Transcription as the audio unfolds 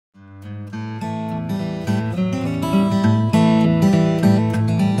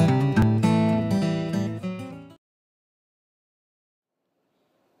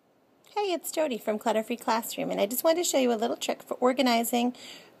Hey, it's Jody from Clutter-Free Classroom, and I just wanted to show you a little trick for organizing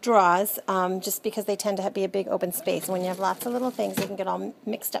drawers, just because they tend to be a big open space, and when you have lots of little things, they can get all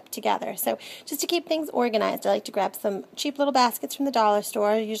mixed up together. So just to keep things organized, I like to grab some cheap little baskets from the dollar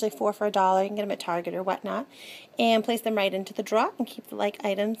store, usually 4 for $1. You can get them at Target or whatnot, and place them right into the drawer and keep the like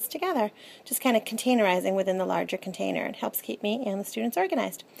items together. Just kind of containerizing within the larger container. It helps keep me and the students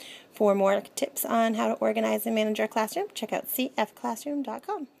organized. For more tips on how to organize and manage our classroom, check out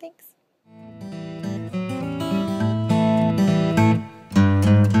cfclassroom.com. Thanks.